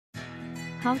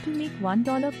How to make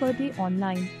 $1 per day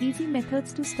online, easy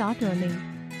methods to start earning.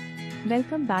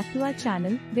 Welcome back to our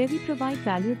channel, where we provide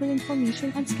valuable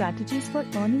information and strategies for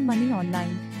earning money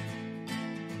online.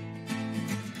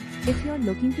 If you're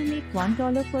looking to make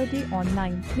 $1 per day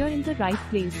online, you're in the right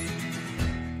place.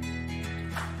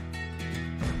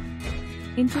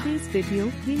 In today's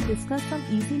video, we'll discuss some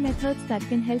easy methods that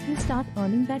can help you start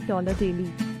earning that dollar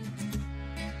daily.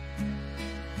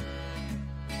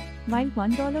 While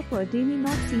 $1 per day may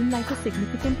not seem like a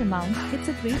significant amount, it's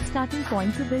a great starting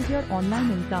point to build your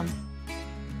online income.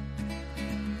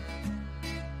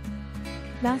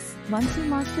 Plus, once you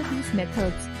master these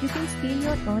methods, you can scale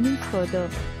your earnings further.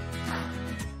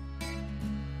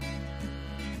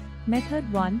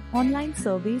 Method 1. Online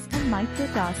surveys and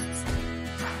micro-tasks.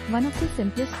 One of the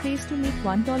simplest ways to make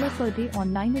 $1 per day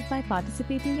online is by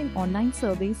participating in online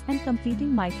surveys and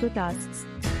completing micro-tasks.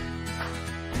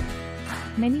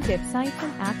 Many websites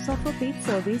and apps offer paid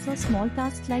surveys or small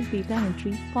tasks like data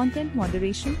entry, content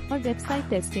moderation, or website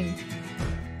testing.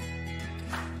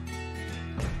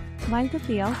 While the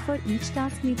payout for each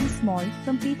task may be small,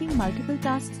 completing multiple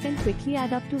tasks can quickly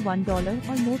add up to $1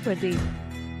 or more per day.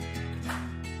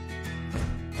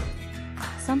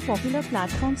 Some popular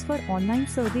platforms for online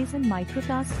surveys and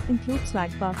micro-tasks include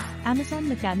Swagbucks, Amazon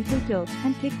Mechanical Turk,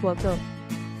 and ClickWorker.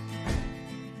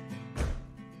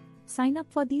 Sign up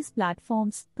for these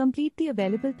platforms, complete the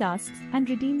available tasks, and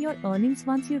redeem your earnings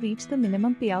once you reach the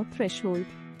minimum payout threshold.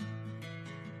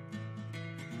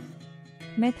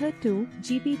 Method 2.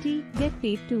 GPT Get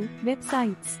Paid To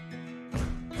websites.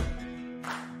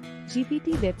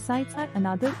 GPT websites are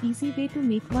another easy way to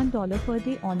make $1 per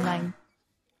day online.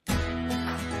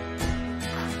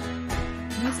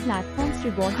 These platforms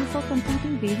reward you for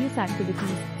completing various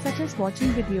activities, such as watching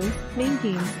videos, playing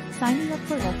games, signing up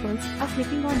for offers, or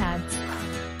clicking on ads.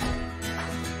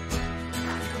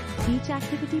 Each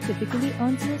activity typically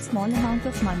earns you a small amount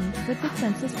of money, but with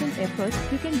consistent effort,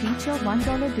 you can reach your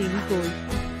 $1 daily goal.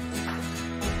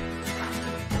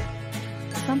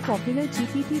 Some popular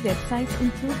GPT websites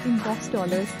include Inbox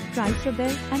Dollars,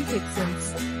 PriceRebel, and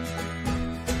ClickSense.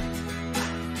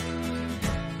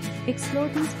 Explore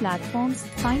these platforms,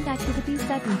 find activities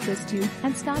that interest you,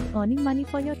 and start earning money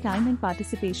for your time and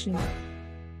participation.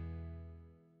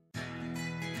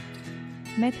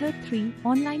 Method 3.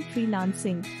 Online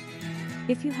freelancing.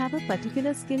 If you have a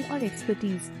particular skill or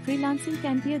expertise, freelancing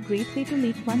can be a great way to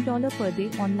make $1 per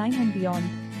day online and beyond.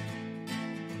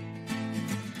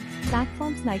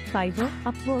 Platforms like Fiverr,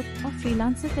 Upwork, or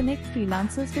Freelancer connect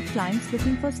freelancers with clients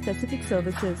looking for specific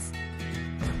services.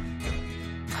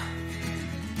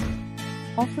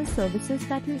 Offer services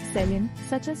that you excel in,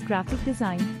 such as graphic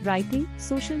design, writing,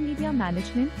 social media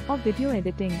management, or video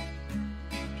editing.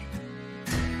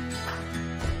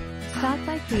 Start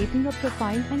by creating a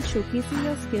profile and showcasing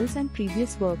your skills and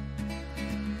previous work.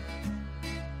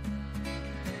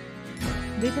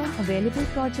 Bid on available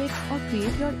projects or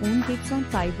create your own gigs on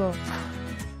Fiverr.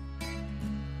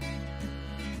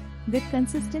 With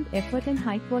consistent effort and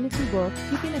high-quality work,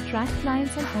 you can attract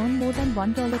clients and earn more than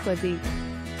 $1 per day.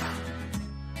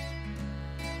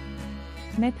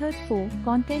 Method 4.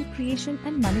 Content creation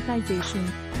and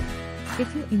monetization.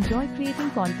 If you enjoy creating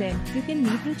content, you can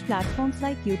leverage platforms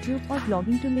like YouTube or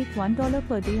blogging to make $1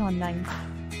 per day online.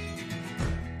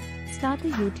 Start a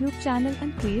YouTube channel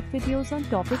and create videos on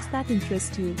topics that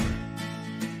interest you.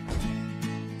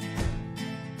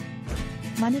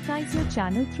 Monetize your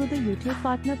channel through the YouTube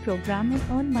Partner Program and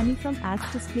earn money from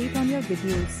ads displayed on your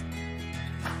videos.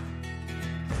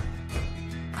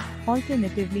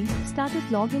 Alternatively, start a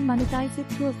blog and monetize it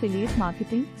through affiliate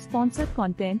marketing, sponsored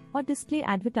content, or display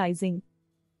advertising.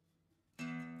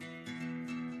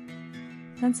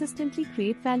 Consistently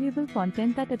create valuable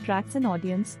content that attracts an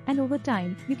audience, and over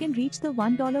time, you can reach the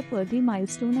 $1 per day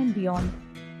milestone and beyond.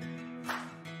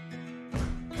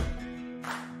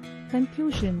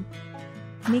 Conclusion.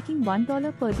 Making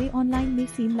 $1 per day online may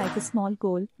seem like a small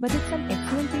goal, but it's an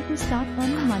excellent way to start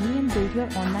earning money and build your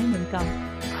online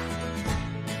income.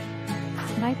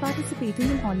 By participating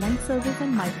in online surveys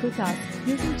and micro-tasks,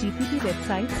 using GPT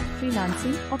websites,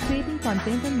 freelancing, or creating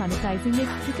content and monetizing it,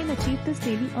 you can achieve this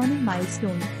daily earning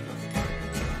milestone.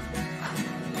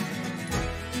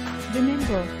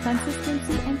 Remember,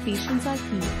 consistency and patience are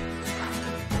key.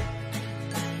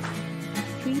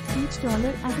 Treat each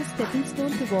dollar as a stepping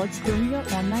stone towards growing your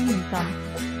online income.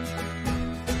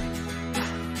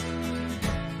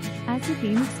 As you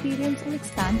gain experience and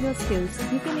expand your skills,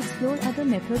 you can explore other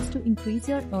methods to increase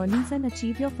your earnings and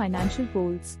achieve your financial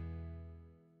goals.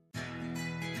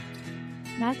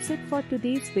 That's it for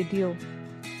today's video.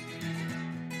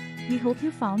 We hope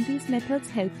you found these methods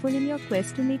helpful in your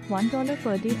quest to make $1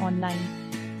 per day online.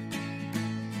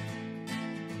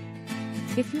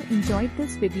 If you enjoyed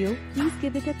this video, please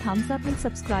give it a thumbs up and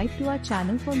subscribe to our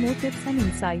channel for more tips and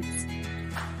insights.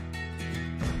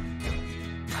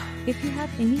 If you have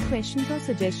any questions or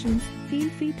suggestions, feel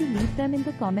free to leave them in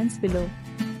the comments below.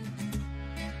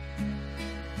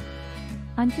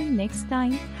 Until next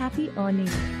time, happy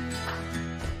earning!